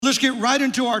Let's get right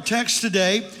into our text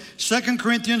today, 2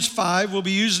 Corinthians 5. We'll be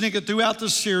using it throughout the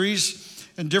series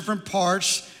in different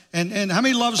parts. And how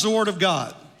many loves the Word of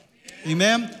God?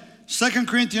 Amen. 2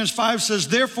 Corinthians 5 says,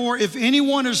 therefore, if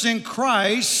anyone is in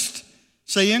Christ,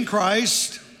 say in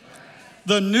Christ,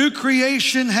 the new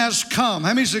creation has come.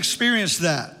 How many's experienced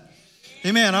that?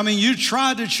 Amen. I mean, you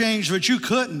tried to change, but you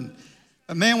couldn't.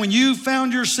 But man, when you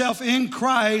found yourself in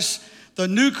Christ, the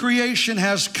new creation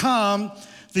has come.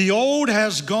 The old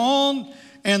has gone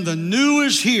and the new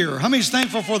is here. How many's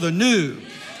thankful for the new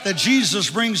that Jesus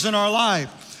brings in our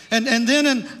life? And then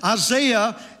in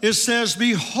Isaiah, it says,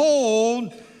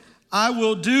 behold, I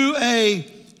will do a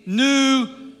new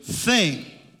thing.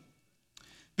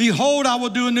 Behold, I will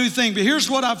do a new thing. But here's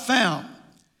what I've found.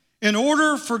 In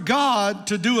order for God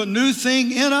to do a new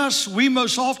thing in us, we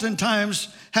most oftentimes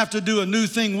have to do a new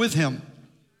thing with Him.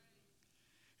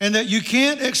 And that you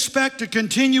can't expect to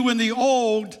continue in the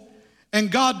old and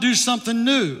God do something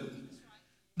new.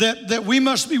 That we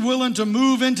must be willing to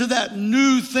move into that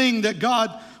new thing that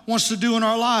God wants to do in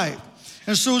our life.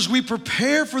 And so as we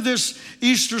prepare for this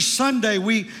Easter Sunday,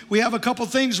 we have a couple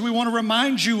things we want to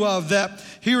remind you of. That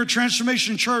here at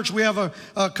Transformation Church, we have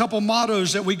a couple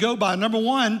mottos that we go by. Number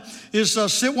one is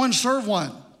sit one, serve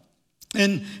one.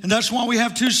 And that's why we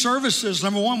have two services.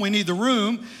 Number one, we need the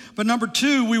room. But number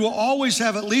two, we will always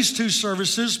have at least two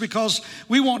services because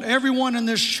we want everyone in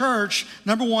this church,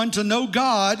 number one, to know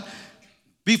God,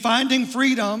 be finding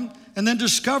freedom, and then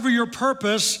discover your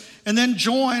purpose, and then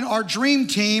join our dream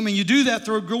team. And you do that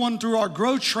through going through our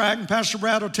growth track. And Pastor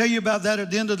Brad will tell you about that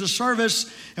at the end of the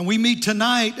service. And we meet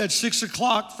tonight at 6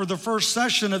 o'clock for the first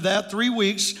session of that, 3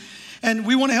 weeks. And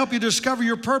we want to help you discover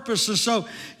your purpose. And so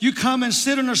you come and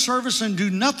sit in a service and do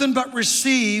nothing but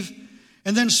receive,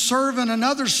 and then serve in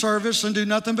another service and do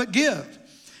nothing but give.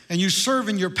 And you serve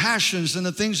in your passions and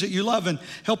the things that you love and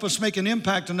help us make an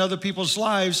impact in other people's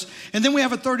lives. And then we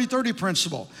have a 30-30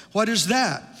 principle. What is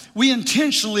that? We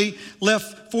intentionally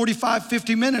left 45,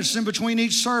 50 minutes in between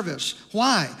each service.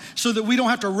 Why? So that we don't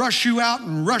have to rush you out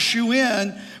and rush you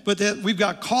in, but that we've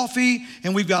got coffee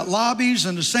and we've got lobbies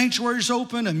and the sanctuary's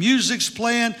open and music's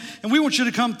playing. And we want you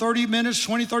to come 30 minutes,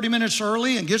 20, 30 minutes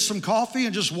early and get some coffee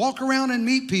and just walk around and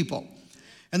meet people.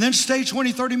 And then stay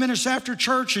 20, 30 minutes after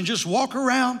church and just walk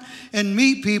around and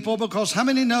meet people, because how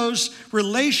many knows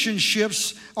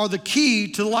relationships are the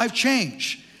key to life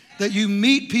change? That you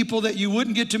meet people that you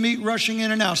wouldn't get to meet rushing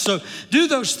in and out. So do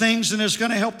those things and it's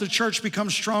going to help the church become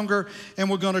stronger and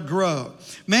we're going to grow.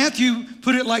 Matthew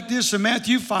put it like this in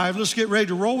Matthew 5. Let's get ready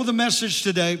to roll with the message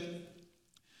today.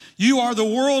 You are the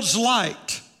world's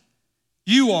light.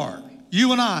 You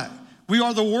and I. We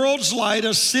are the world's light,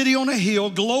 a city on a hill,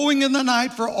 glowing in the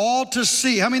night for all to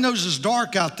see. How many knows it's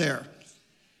dark out there?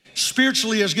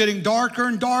 Spiritually, it's getting darker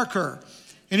and darker.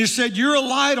 And he said, you're a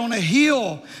light on a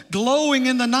hill, glowing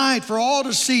in the night for all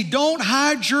to see. Don't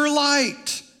hide your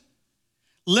light.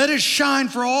 Let it shine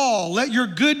for all. Let your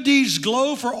good deeds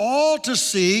glow for all to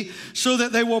see, so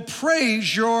that they will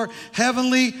praise your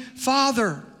heavenly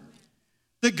Father.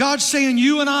 That God's saying,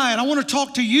 you and I want to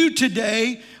talk to you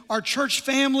today, our church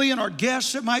family and our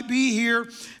guests that might be here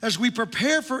as we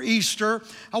prepare for Easter.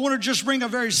 I want to just bring a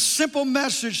very simple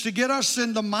message to get us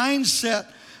in the mindset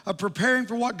of preparing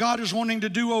for what God is wanting to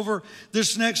do over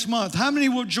this next month. How many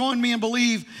will join me and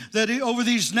believe that over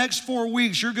these next 4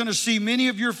 weeks, you're going to see many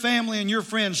of your family and your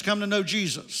friends come to know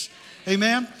Jesus?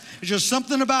 Amen? It's just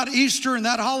something about Easter and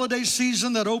that holiday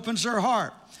season that opens their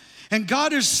heart. And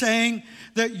God is saying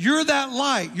that you're that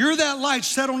light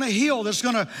set on a hill that's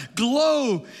going to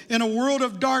glow in a world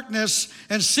of darkness.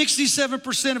 And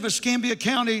 67% of Escambia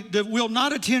County that will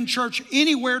not attend church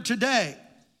anywhere today.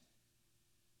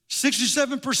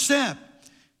 67%.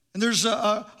 And there's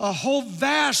a whole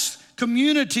vast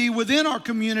community within our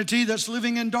community that's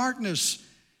living in darkness.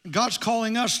 And God's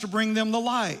calling us to bring them the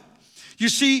light. You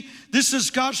see, this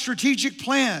is God's strategic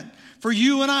plan for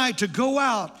you and I to go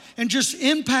out and just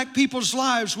impact people's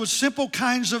lives with simple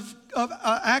kinds of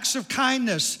acts of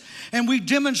kindness. And we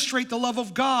demonstrate the love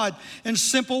of God in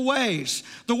simple ways.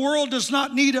 The world does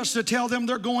not need us to tell them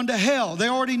they're going to hell. They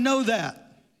already know that.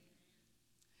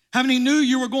 How many knew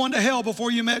you were going to hell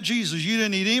before you met Jesus? You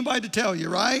didn't need anybody to tell you,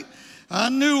 right? I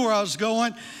knew where I was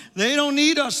going. They don't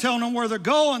need us telling them where they're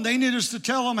going. They need us to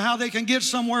tell them how they can get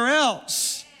somewhere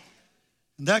else.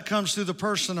 And that comes through the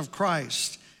person of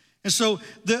Christ. And so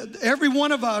every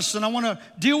one of us, and I want to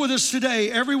deal with this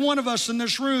today, every one of us in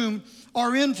this room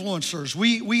are influencers.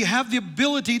 We have the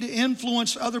ability to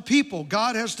influence other people.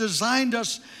 God has designed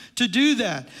us to do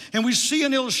that. And we see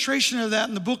an illustration of that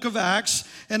in the book of Acts.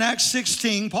 In Acts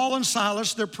 16, Paul and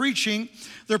Silas, they're preaching,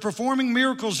 they're performing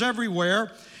miracles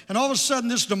everywhere. and all of a sudden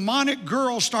this demonic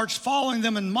girl starts following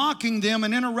them and mocking them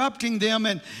and interrupting them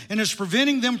and is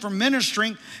preventing them from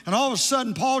ministering. And all of a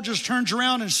sudden Paul just turns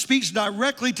around and speaks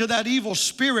directly to that evil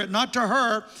spirit, not to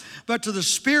her, but to the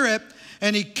spirit.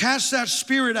 And he casts that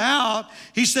spirit out.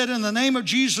 He said, in the name of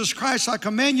Jesus Christ, I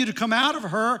command you to come out of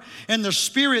her. And the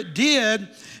spirit did.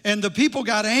 And the people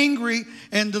got angry.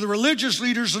 And the religious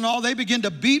leaders and all, they began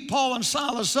to beat Paul and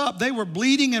Silas up. They were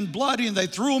bleeding and bloody, and they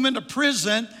threw them into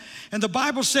prison. And the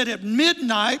Bible said at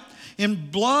midnight,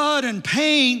 in blood and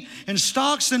pain and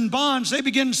stocks and bonds, they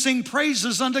began to sing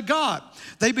praises unto God.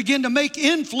 They began to make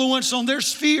influence on their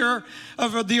sphere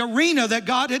of the arena that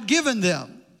God had given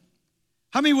them.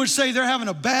 How many would say they're having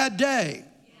a bad day?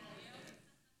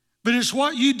 But it's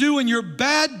what you do in your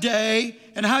bad day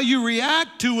and how you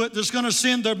react to it that's going to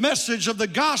send the message of the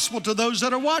gospel to those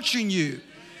that are watching you.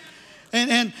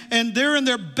 And they're in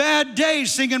their bad day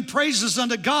singing praises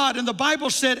unto God. And the Bible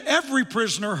said every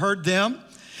prisoner heard them.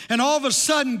 And all of a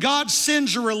sudden, God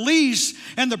sends a release,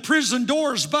 and the prison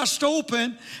doors bust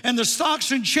open, and the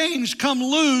stocks and chains come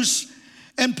loose.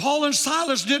 And Paul and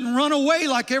Silas didn't run away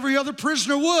like every other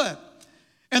prisoner would.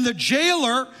 And the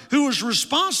jailer who was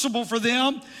responsible for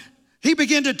them, he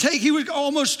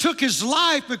almost took his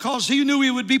life because he knew he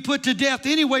would be put to death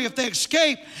anyway if they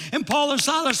escaped. And Paul and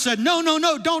Silas said, no,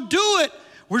 don't do it.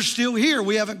 We're still here.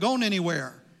 We haven't gone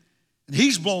anywhere. And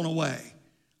he's blown away.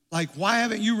 Like, why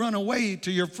haven't you run away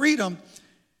to your freedom?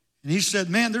 And he said,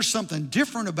 man, there's something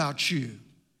different about you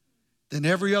than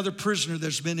every other prisoner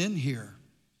that's been in here.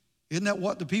 Isn't that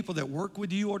what the people that work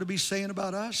with you ought to be saying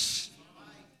about us?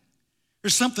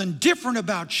 There's something different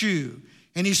about you.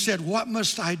 And he said, what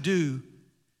must I do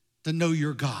to know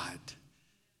your God?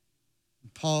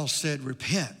 And Paul said,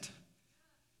 repent.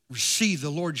 Receive the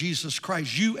Lord Jesus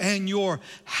Christ, you and your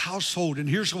household. And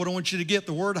here's what I want you to get.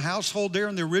 The word household there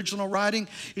in the original writing,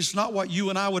 it's not what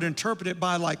you and I would interpret it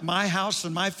by, like my house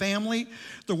and my family.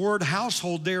 The word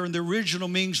household there in the original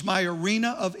means my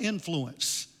arena of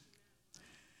influence.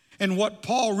 And what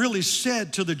Paul really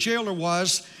said to the jailer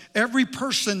was, every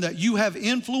person that you have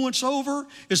influence over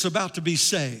is about to be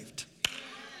saved.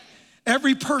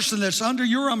 Every person that's under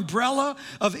your umbrella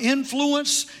of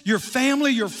influence, your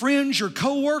family, your friends, your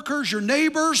coworkers, your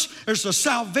neighbors, there's a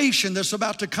salvation that's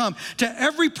about to come to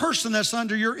every person that's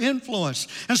under your influence.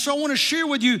 And so I want to share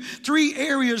with you 3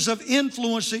 areas of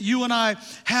influence that you and I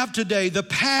have today, the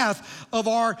path of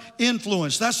our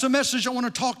influence. That's the message I want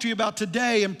to talk to you about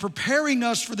today, and preparing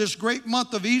us for this great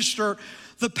month of Easter,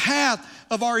 the path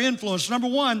of our influence. Number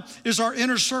 1 is our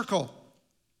inner circle.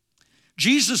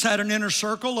 Jesus had an inner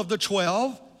circle of the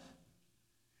 12,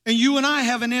 and you and I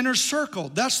have an inner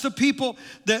circle. That's the people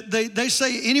that they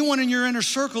say anyone in your inner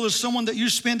circle is someone that you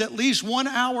spend at least 1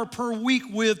 hour per week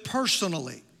with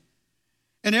personally.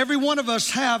 And every one of us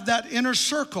have that inner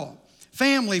circle.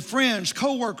 Family, friends,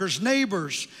 coworkers,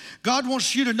 neighbors. God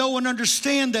wants you to know and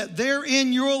understand that they're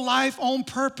in your life on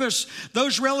purpose.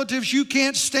 Those relatives you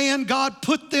can't stand, God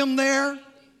put them there.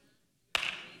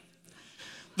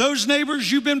 Those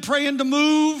neighbors you've been praying to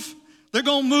move, they're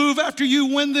going to move after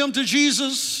you win them to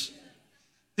Jesus.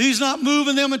 He's not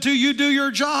moving them until you do your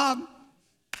job.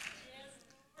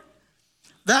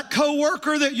 That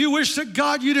coworker that you wish that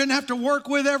God you didn't have to work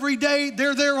with every day,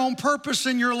 they're there on purpose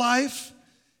in your life.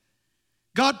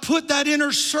 God put that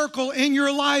inner circle in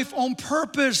your life on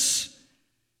purpose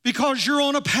because you're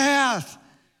on a path.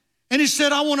 And he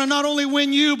said, I want to not only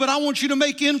win you, but I want you to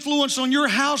make influence on your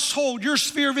household, your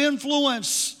sphere of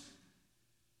influence.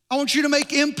 I want you to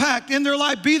make impact in their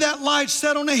life. Be that light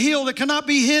set on a hill that cannot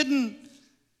be hidden.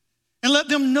 And let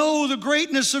them know the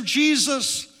greatness of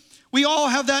Jesus. We all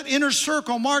have that inner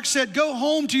circle. Mark said, go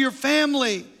home to your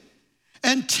family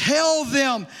and tell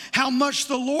them how much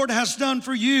the Lord has done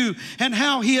for you and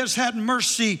how he has had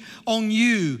mercy on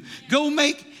you. Go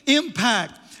make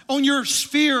impact on your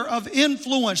sphere of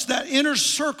influence, that inner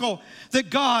circle that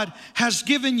God has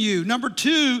given you. Number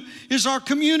 2 is our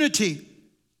community.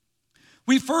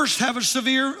 We first have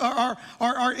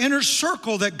our inner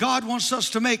circle that God wants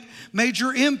us to make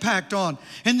major impact on.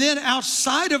 And then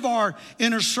outside of our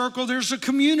inner circle, there's a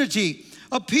community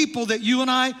of people that you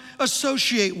and I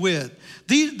associate with.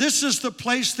 This is the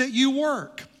place that you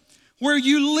work. Where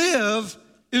you live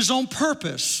is on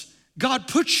purpose. God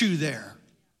put you there.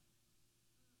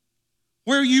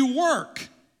 Where you work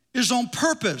is on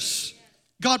purpose.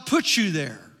 God put you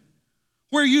there.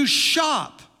 Where you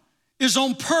shop is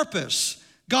on purpose.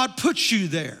 God put you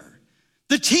there.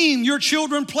 The team your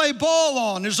children play ball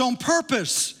on is on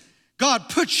purpose. God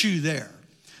put you there.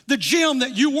 The gym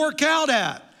that you work out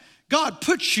at, God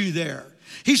put you there.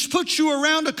 He's put you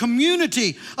around a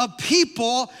community of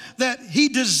people that he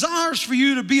desires for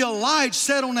you to be a light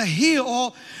set on a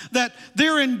hill, that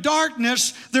they're in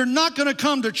darkness. They're not going to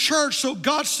come to church, so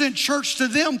God sent church to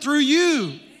them through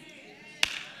you.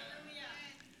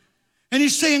 And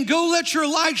he's saying, go let your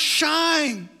light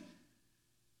shine.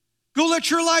 Go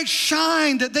let your light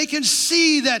shine, that they can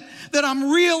see that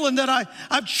I'm real and that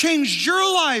I've changed your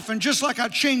life. And just like I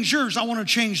changed yours, I want to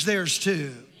change theirs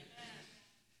too.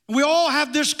 We all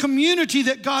have this community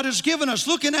that God has given us.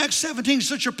 Look in Acts 17,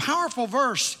 such a powerful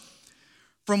verse.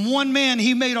 From one man,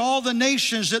 he made all the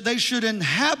nations that they should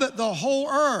inhabit the whole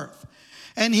earth.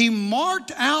 And he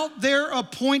marked out their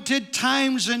appointed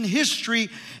times in history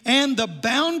and the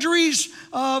boundaries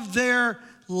of their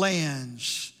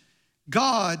lands.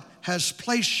 God has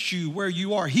placed you where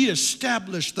you are. He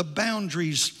established the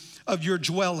boundaries of your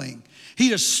dwelling.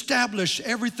 He established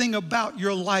everything about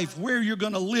your life, where you're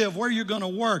going to live, where you're going to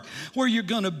work, where you're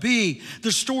going to be,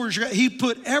 the stores. He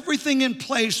put everything in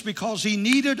place because he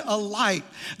needed a light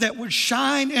that would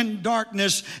shine in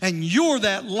darkness, and you're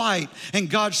that light. And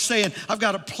God's saying, I've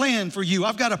got a plan for you.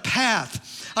 I've got a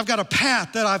path. I've got a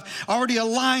path that I've already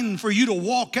aligned for you to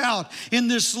walk out in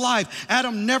this life.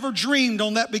 Adam never dreamed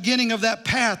on that beginning of that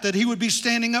path that he would be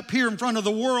standing up here in front of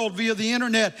the world via the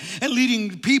internet and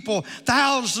leading people,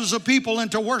 thousands of people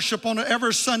into worship on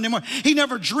every Sunday morning. He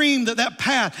never dreamed that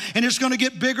path, and it's going to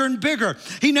get bigger and bigger.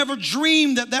 He never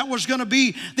dreamed that was going to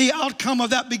be the outcome of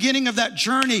that beginning of that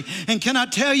journey. And can I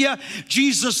tell you,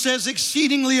 Jesus says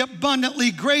exceedingly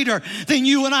abundantly greater than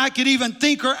you and I could even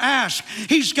think or ask.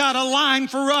 He's got a line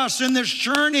for us in this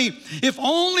journey. If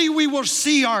only we will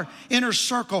see our inner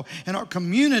circle and our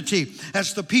community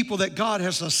as the people that God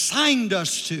has assigned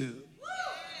us to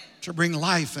bring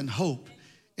life and hope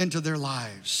into their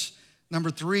lives. Number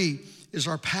 3 is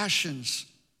our passions.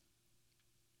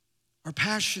 Our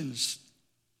passions.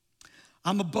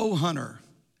 I'm a bow hunter.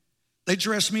 They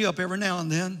dress me up every now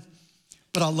and then,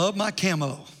 but I love my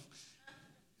camo.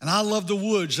 And I love the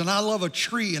woods, and I love a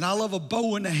tree, and I love a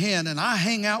bow in the hand, and I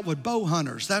hang out with bow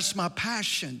hunters. That's my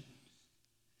passion.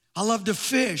 I love to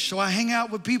fish, so I hang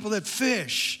out with people that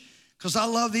fish because I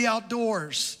love the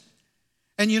outdoors.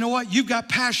 And you know what? You've got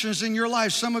passions in your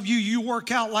life. Some of you work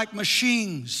out like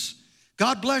machines.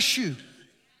 God bless you.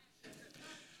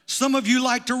 Some of you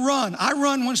like to run. I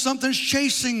run when something's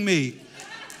chasing me.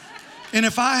 And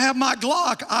if I have my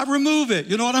Glock, I remove it.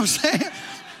 You know what I'm saying?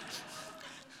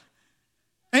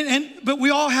 But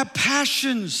we all have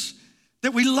passions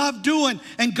that we love doing,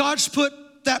 and God's put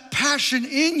that passion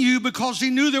in you because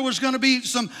he knew there was going to be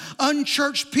some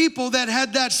unchurched people that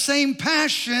had that same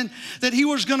passion that he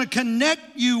was going to connect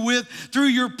you with through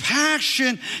your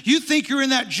passion. You think you're in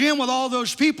that gym with all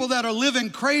those people that are living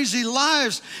crazy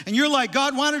lives, and you're like,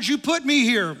 God, why did you put me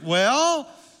here? Well,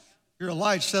 you're a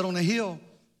light set on a hill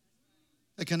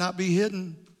that cannot be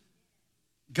hidden.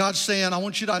 God's saying, I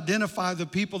want you to identify the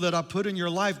people that I put in your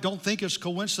life. Don't think it's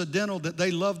coincidental that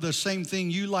they love the same thing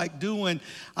you like doing.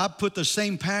 I put the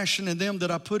same passion in them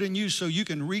that I put in you so you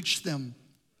can reach them.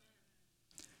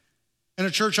 In a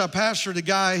church I pastored, a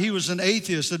guy, he was an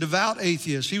atheist, a devout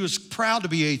atheist. He was proud to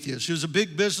be atheist. He was a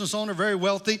big business owner, very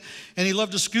wealthy, and he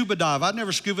loved to scuba dive. I'd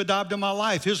never scuba dived in my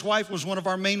life. His wife was one of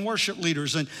our main worship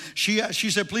leaders, and she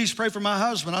said, please pray for my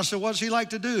husband. I said, what does he like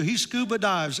to do? He scuba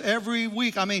dives every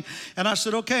week. And I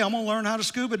said, okay, I'm going to learn how to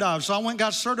scuba dive. So I went and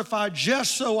got certified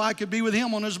just so I could be with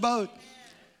him on his boat.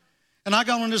 And I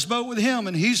got on this boat with him,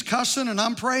 and he's cussing, and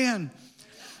I'm praying.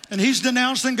 And he's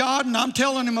denouncing God, and I'm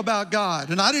telling him about God.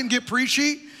 And I didn't get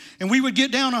preachy. And we would get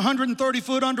down 130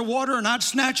 foot underwater, and I'd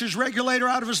snatch his regulator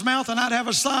out of his mouth, and I'd have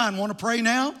a sign, want to pray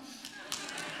now?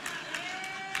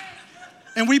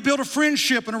 And we built a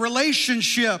friendship and a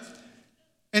relationship.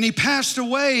 And he passed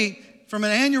away from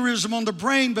an aneurysm on the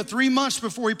brain, but 3 months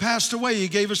before he passed away, he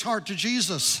gave his heart to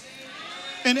Jesus.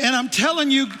 And I'm telling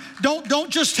you,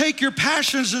 don't just take your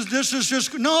passions as this is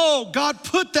just, no, God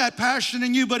put that passion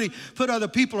in you, but he put other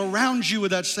people around you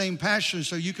with that same passion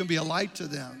so you can be a light to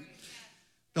them.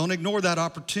 Don't ignore that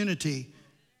opportunity.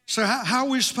 So how are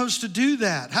we supposed to do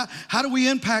that? How do we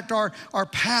impact our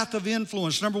path of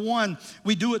influence? Number 1,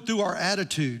 we do it through our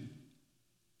attitude.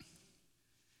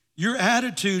 Your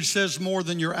attitude says more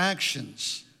than your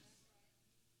actions.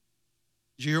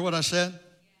 Did you hear what I said?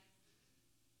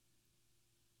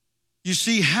 You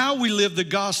see, how we live the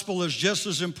gospel is just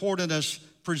as important as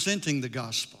presenting the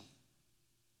gospel.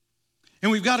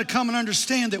 And we've got to come and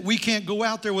understand that we can't go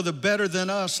out there with a better than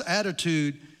us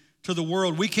attitude to the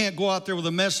world. We can't go out there with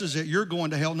a message that you're going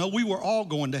to hell. No, we were all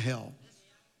going to hell.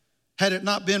 Had it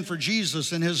not been for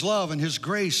Jesus and his love and his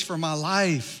grace for my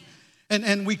life.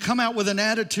 And we come out with an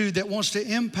attitude that wants to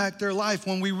impact their life.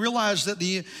 When we realize that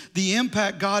the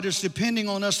impact God is depending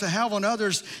on us to have on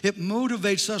others, it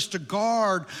motivates us to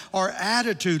guard our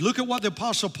attitude. Look at what the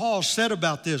Apostle Paul said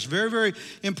about this. Very, very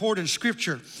important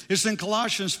scripture. It's in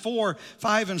Colossians 4,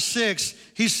 5, and 6.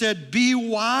 He said, be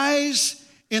wise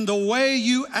in the way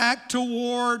you act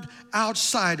toward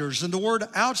outsiders. And the word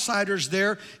outsiders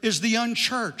there is the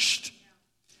unchurched.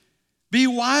 Be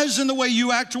wise in the way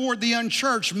you act toward the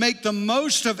unchurched. Make the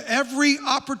most of every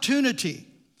opportunity.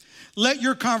 Let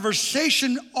your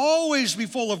conversation always be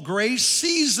full of grace,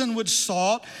 seasoned with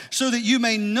salt, so that you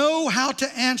may know how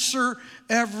to answer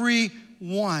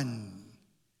everyone.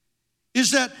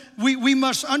 Is that we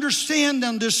must understand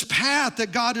on this path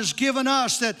that God has given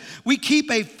us, that we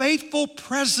keep a faithful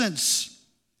presence,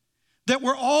 that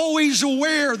we're always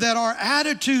aware that our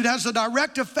attitude has a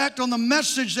direct effect on the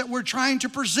message that we're trying to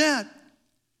present.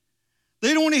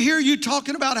 They don't want to hear you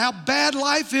talking about how bad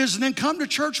life is and then come to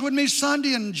church with me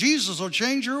Sunday and Jesus will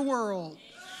change your world.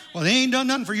 Well, he ain't done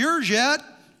nothing for yours yet.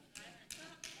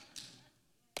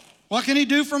 What can he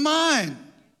do for mine?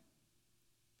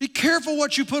 Be careful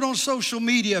what you put on social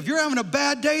media. If you're having a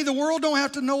bad day, the world don't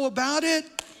have to know about it.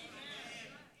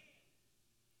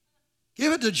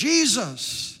 Give it to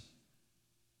Jesus.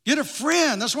 Get a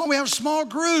friend. That's why we have small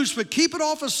groups, but keep it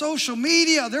off of social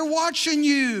media. They're watching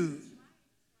you.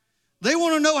 They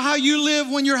want to know how you live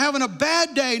when you're having a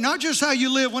bad day, not just how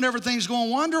you live when everything's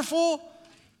going wonderful.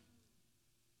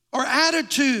 Our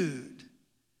attitude.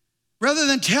 Rather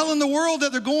than telling the world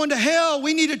that they're going to hell,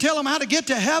 we need to tell them how to get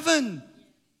to heaven.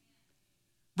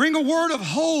 Bring a word of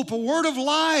hope, a word of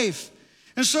life.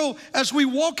 And so as we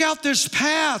walk out this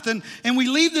path and we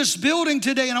leave this building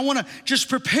today, and I want to just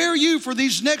prepare you for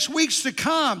these next weeks to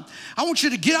come, I want you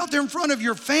to get out there in front of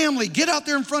your family, get out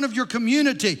there in front of your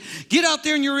community, get out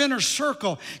there in your inner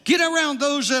circle, get around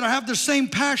those that have the same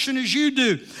passion as you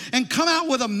do, and come out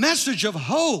with a message of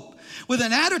hope, with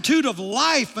an attitude of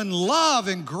life and love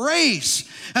and grace,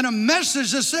 and a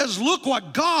message that says, look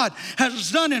what God has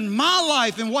done in my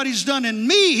life, and what he's done in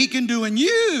me, he can do in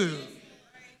you.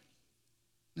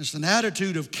 It's an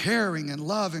attitude of caring and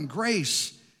love and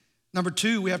grace. Number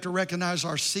two, we have to recognize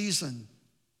our season.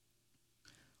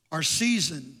 Our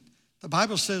season. The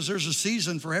Bible says there's a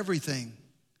season for everything.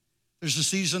 There's a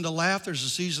season to laugh. There's a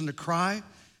season to cry.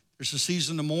 There's a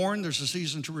season to mourn. There's a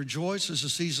season to rejoice. There's a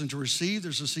season to receive.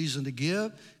 There's a season to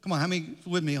give. Come on, how many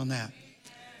with me on that?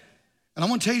 And I'm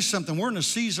going to tell you something. We're in a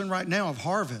season right now of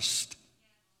harvest.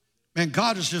 Man,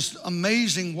 God is just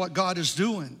amazing what God is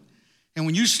doing. And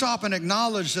when you stop and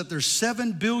acknowledge that there's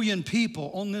 7 billion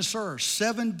people on this earth,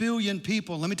 7 billion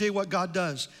people, let me tell you what God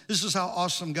does. This is how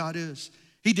awesome God is.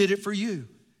 He did it for you.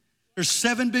 There's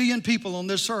 7 billion people on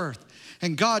this earth,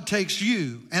 and God takes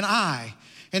you and I,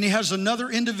 and he has another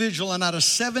individual, and out of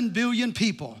 7 billion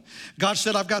people, God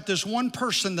said, I've got this one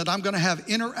person that I'm going to have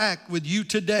interact with you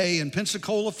today in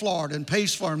Pensacola, Florida, and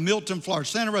Pace, Florida, Milton, Florida,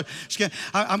 Santa Rosa.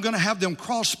 I'm going to have them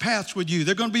cross paths with you.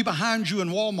 They're going to be behind you in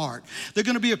Walmart. They're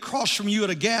going to be across from you at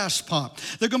a gas pump.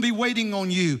 They're going to be waiting on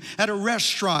you at a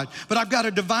restaurant. But I've got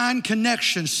a divine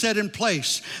connection set in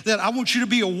place that I want you to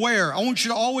be aware. I want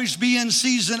you to always be in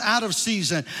season, out of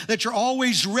season, that you're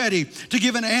always ready to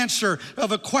give an answer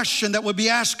of a question that would be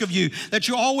asked of you, that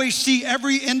you always see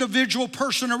every individual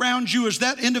person around you as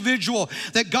that individual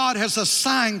that God has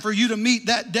assigned for you to meet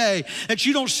that day, that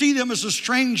you don't see them as a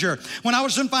stranger. When I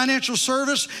was in financial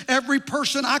service, every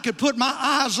person I could put my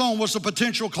eyes on was a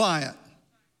potential client.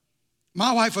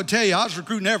 My wife would tell you, I was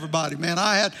recruiting everybody, man.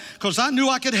 Because I knew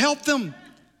I could help them.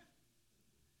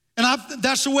 And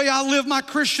that's the way I live my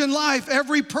Christian life.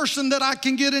 Every person that I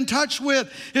can get in touch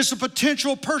with is a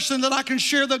potential person that I can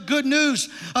share the good news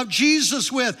of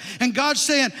Jesus with. And God's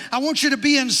saying, I want you to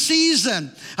be in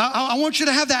season. I want you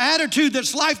to have the attitude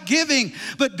that's life-giving,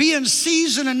 but be in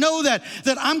season and know that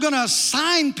I'm going to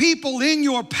assign people in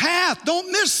your path.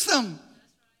 Don't miss them.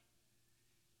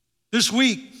 This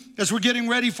week, as we're getting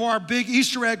ready for our big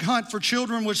Easter egg hunt for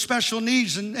children with special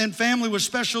needs and family with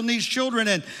special needs children.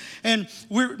 And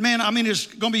it's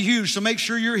going to be huge. So make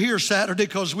sure you're here Saturday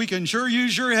because we can sure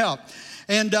use your help.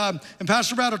 And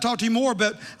Pastor Brad will talk to you more,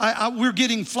 but we're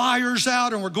getting flyers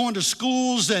out and we're going to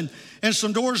schools and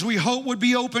some doors we hope would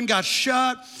be open got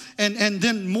shut. And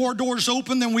then more doors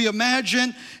open than we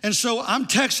imagined. And so I'm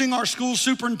texting our school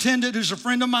superintendent, who's a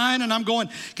friend of mine, and I'm going,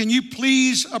 can you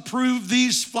please approve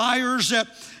these flyers that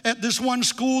at this one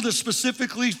school that's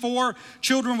specifically for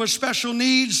children with special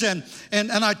needs. And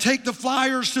I take the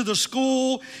flyers to the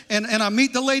school, and I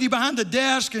meet the lady behind the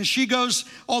desk, and she goes,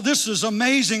 oh, this is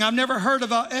amazing. I've never heard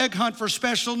of an egg hunt for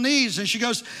special needs. And she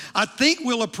goes, I think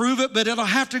we'll approve it, but it'll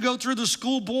have to go through the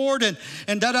school board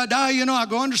and da-da-da. You know, I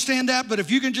go, understand that, but if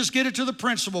you can just get it to the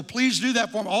principal, please do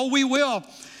that for me. Oh, we will.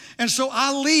 And so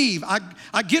I leave.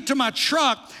 I get to my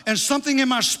truck, and something in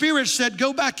my spirit said,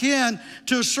 go back in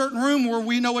to a certain room where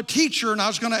we know a teacher, and I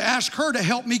was going to ask her to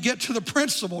help me get to the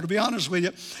principal, to be honest with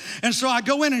you. And so I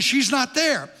go in, and she's not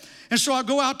there. And so I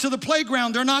go out to the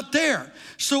playground. They're not there.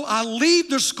 So I leave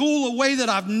the school a way that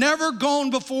I've never gone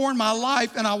before in my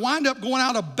life, and I wind up going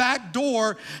out a back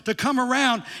door to come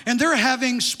around, and they're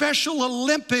having Special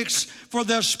Olympics for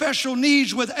the special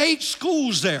needs with 8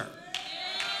 schools there.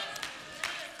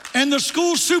 And the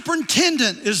school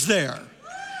superintendent is there.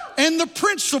 And the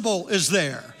principal is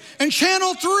there. And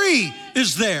Channel 3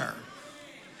 is there.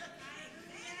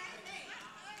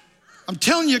 I'm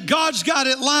telling you, God's got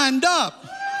it lined up.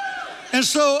 And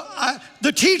so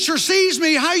the teacher sees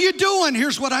me. How you doing?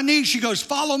 Here's what I need. She goes,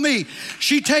 follow me.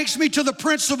 She takes me to the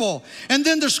principal. And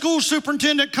then the school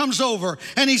superintendent comes over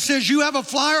and he says, you have a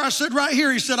flyer? I said, right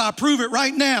here. He said, I approve it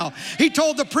right now. He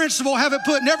told the principal, have it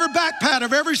put in every backpack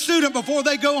of every student before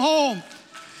they go home.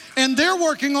 And they're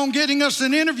working on getting us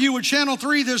an interview with Channel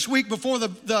 3 this week before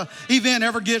the event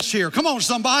ever gets here. Come on,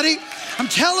 somebody. I'm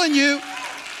telling you.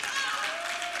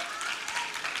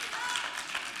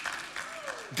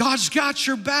 God's got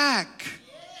your back.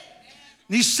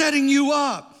 And he's setting you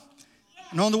up.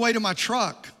 And on the way to my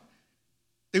truck,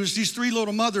 there was these 3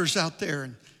 little mothers out there.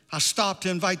 And I stopped to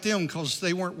invite them because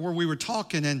they weren't where we were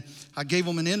talking. And I gave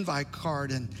them an invite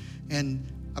card. And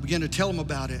I began to tell them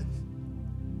about it.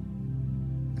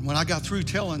 And when I got through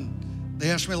telling, they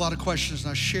asked me a lot of questions.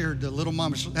 And I shared the little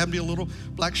mom. It happened to be a little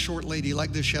black short lady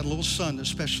like this. She had a little son with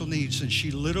special needs. And she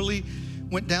literally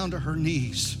went down to her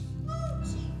knees,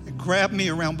 grabbed me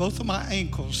around both of my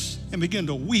ankles and began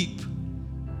to weep.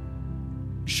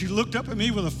 She looked up at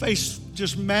me with a face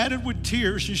just matted with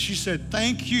tears, and she said,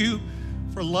 thank you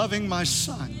for loving my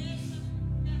son.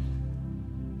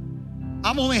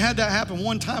 I've only had that happen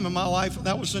one time in my life, and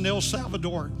that was in El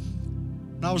Salvador.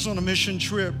 And I was on a mission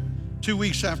trip 2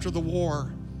 weeks after the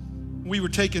war. We were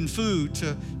taking food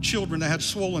to children that had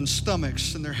swollen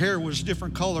stomachs, and their hair was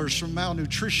different colors from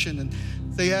malnutrition, and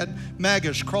they had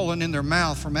maggots crawling in their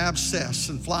mouth from abscess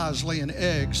and flies laying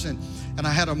eggs. And I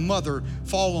had a mother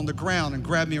fall on the ground and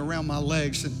grab me around my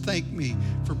legs and thank me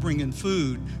for bringing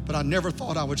food. But I never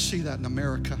thought I would see that in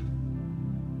America.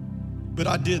 But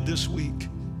I did this week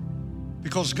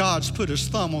because God's put his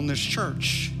thumb on this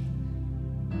church.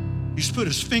 He's put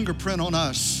his fingerprint on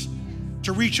us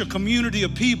to reach a community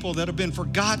of people that have been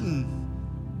forgotten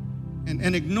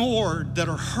and ignored, that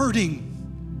are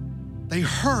hurting. They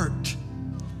hurt.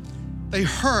 They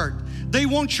hurt. They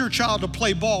want your child to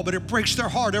play ball, but it breaks their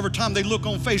heart every time they look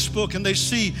on Facebook and they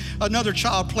see another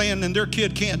child playing and their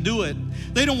kid can't do it.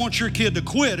 They don't want your kid to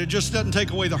quit. It just doesn't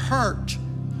take away the hurt.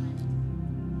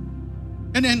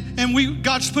 And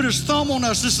God's put his thumb on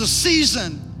us. This is a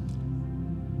season.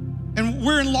 And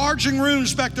we're enlarging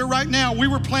rooms back there right now. We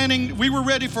were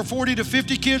ready for 40 to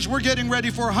 50 kids. We're getting ready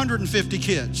for 150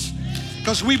 kids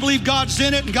because we believe God's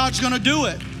in it and God's gonna do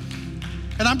it.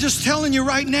 And I'm just telling you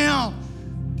right now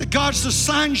that God's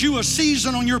assigned you a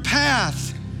season on your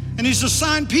path, and he's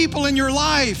assigned people in your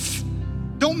life.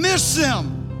 Don't miss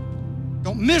them.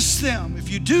 Don't miss them. If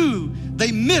you do,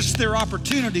 they miss their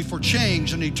opportunity for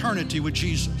change and eternity with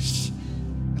Jesus.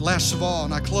 And last of all,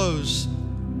 and I close,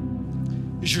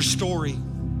 is your story.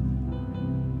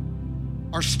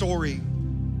 Our story.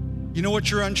 You know what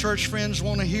your unchurched friends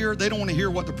want to hear? They don't want to hear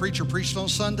what the preacher preached on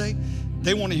Sunday.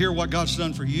 They want to hear what God's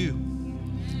done for you.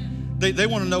 They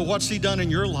want to know what's he done in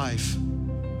your life.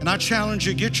 And I challenge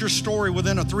you, get your story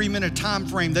within a 3-minute time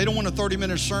frame. They don't want a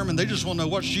 30-minute sermon. They just want to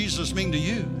know, what's Jesus mean to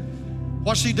you?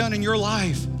 What's he done in your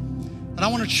life? And I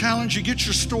want to challenge you, get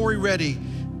your story ready.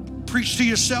 Preach to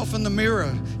yourself in the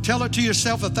mirror. Tell it to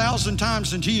yourself 1,000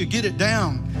 times until you get it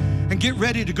down. And get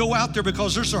ready to go out there,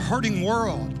 because there's a hurting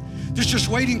world that's just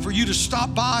waiting for you to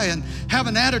stop by and have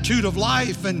an attitude of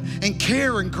life and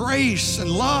care and grace and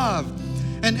love.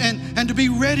 And to be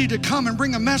ready to come and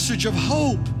bring a message of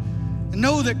hope and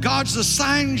know that God's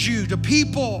assigned you to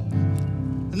people,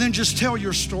 and then just tell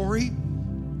your story.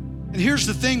 And here's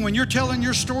the thing, when you're telling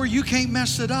your story, you can't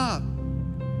mess it up.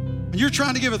 When you're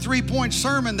trying to give a 3-point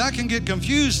sermon, that can get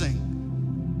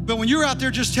confusing. But when you're out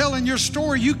there just telling your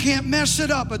story, you can't mess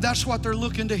it up, but that's what they're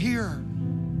looking to hear.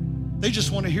 They just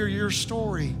want to hear your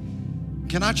story.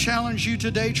 Can I challenge you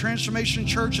today, Transformation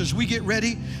Church, as we get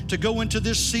ready to go into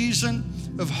this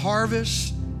season of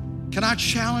harvest? Can I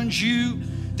challenge you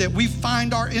that we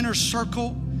find our inner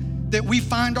circle, that we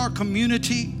find our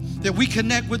community, that we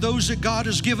connect with those that God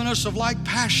has given us of like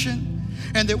passion,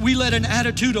 and that we let an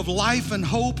attitude of life and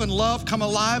hope and love come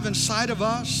alive inside of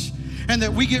us, and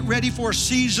that we get ready for a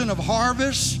season of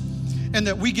harvest, and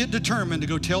that we get determined to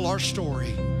go tell our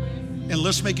story. And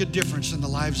let's make a difference in the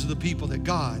lives of the people that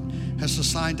God has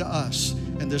assigned to us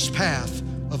in this path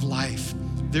of life.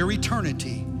 Their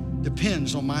eternity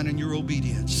depends on mine and your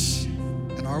obedience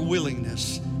and our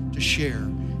willingness to share.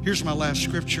 Here's my last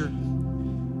scripture.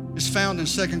 It's found in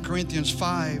 2 Corinthians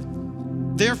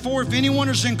 5. Therefore, if anyone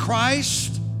is in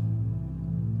Christ,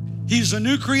 he's a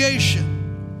new creation.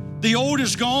 The old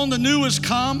is gone, the new has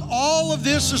come. All of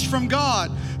this is from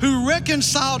God, who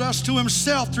reconciled us to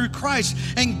himself through Christ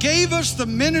and gave us the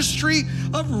ministry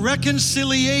of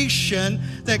reconciliation,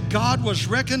 that God was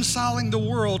reconciling the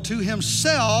world to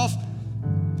himself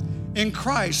in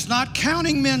Christ, not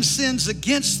counting men's sins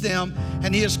against them,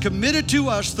 and he has committed to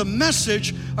us the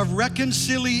message of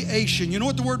reconciliation. You know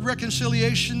what the word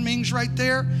reconciliation means right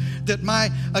there? That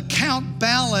my account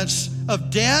balance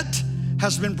of debt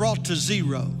has been brought to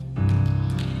zero.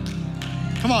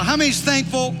 Come on, how many's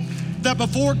thankful that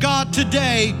before God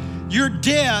today, your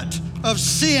debt of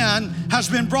sin has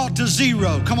been brought to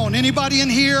zero? Come on, anybody in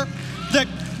here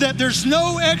that there's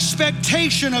no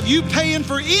expectation of you paying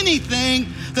for anything,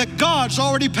 that God's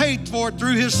already paid for it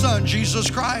through his son,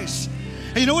 Jesus Christ.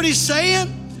 And you know what he's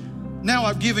saying? Now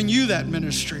I've given you that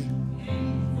ministry.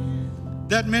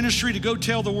 That ministry to go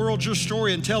tell the world your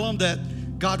story and tell them that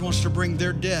God wants to bring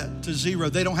their debt to zero.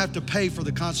 They don't have to pay for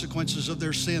the consequences of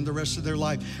their sin the rest of their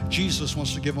life. Jesus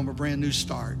wants to give them a brand new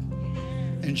start.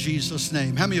 In Jesus'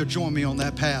 name. How many will join me on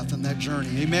that path and that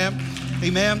journey? Amen?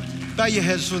 Amen. Bow your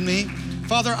heads with me.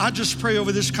 Father, I just pray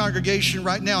over this congregation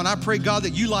right now, and I pray, God,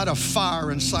 that you light a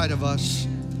fire inside of us.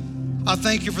 I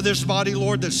thank you for this body,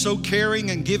 Lord, that's so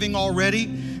caring and giving already.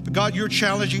 But God, you're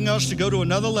challenging us to go to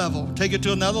another level. Take it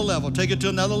to another level. Take it to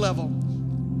another level.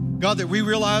 God, that we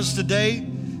realize today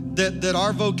that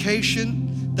our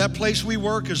vocation, that place we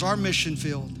work, is our mission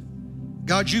field.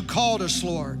 God, you called us,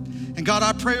 Lord. And God,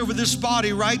 I pray over this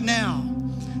body right now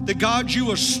that, God, you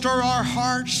will stir our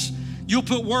hearts. You'll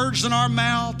put words in our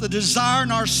mouth, a desire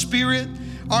in our spirit.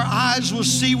 Our eyes will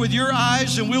see with your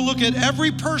eyes, and we'll look at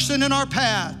every person in our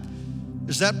path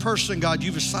as that person, God,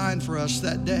 you've assigned for us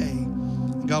that day.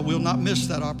 And God, we'll not miss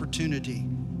that opportunity.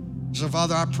 So,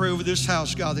 Father, I pray over this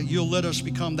house, God, that you'll let us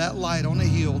become that light on a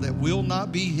hill that will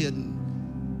not be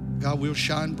hidden. God, we'll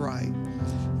shine bright.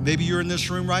 Maybe you're in this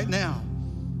room right now,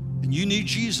 and you need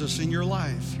Jesus in your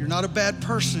life. You're not a bad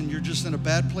person. You're just in a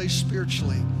bad place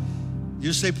spiritually.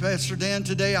 You say, Pastor Dan,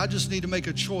 today I just need to make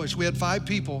a choice. We had 5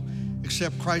 people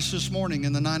accept Christ this morning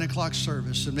in the 9 o'clock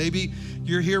service. And maybe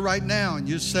you're here right now and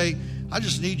you say, I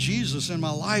just need Jesus in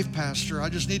my life, Pastor. I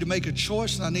just need to make a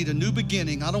choice and I need a new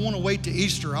beginning. I don't want to wait to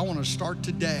Easter. I want to start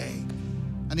today.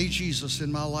 I need Jesus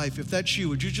in my life. If that's you,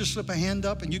 would you just slip a hand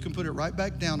up and you can put it right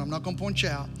back down? I'm not going to point you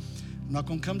out. I'm not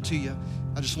going to come to you.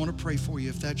 I just want to pray for you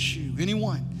if that's you.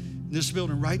 Anyone in this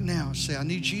building right now, say, I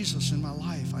need Jesus in my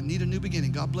life. I need a new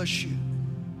beginning. God bless you.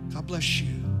 God bless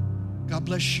you. God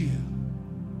bless you.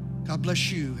 God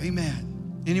bless you.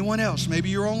 Amen. Anyone else? Maybe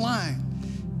you're online.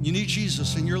 You need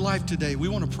Jesus in your life today. We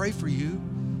want to pray for you.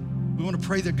 We want to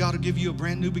pray that God will give you a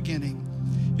brand new beginning.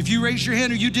 If you raised your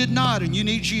hand or you did not and you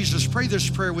need Jesus, pray this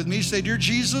prayer with me. Say, Dear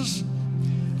Jesus,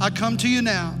 I come to you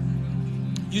now.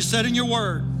 You said in your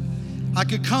word, I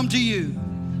could come to you,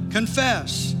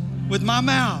 confess with my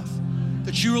mouth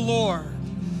that you are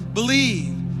Lord, believe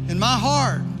in my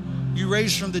heart you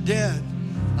raised from the dead,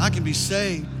 I can be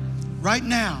saved. Right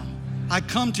now, I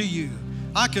come to you.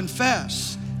 I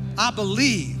confess, I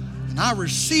believe, and I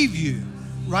receive you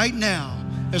right now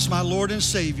as my Lord and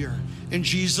Savior. In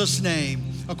Jesus' name,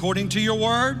 according to your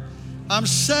word, I'm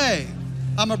saved.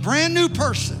 I'm a brand new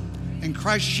person in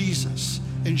Christ Jesus.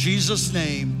 In Jesus'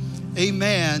 name,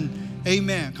 amen,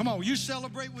 amen. Come on, will you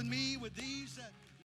celebrate with me with these?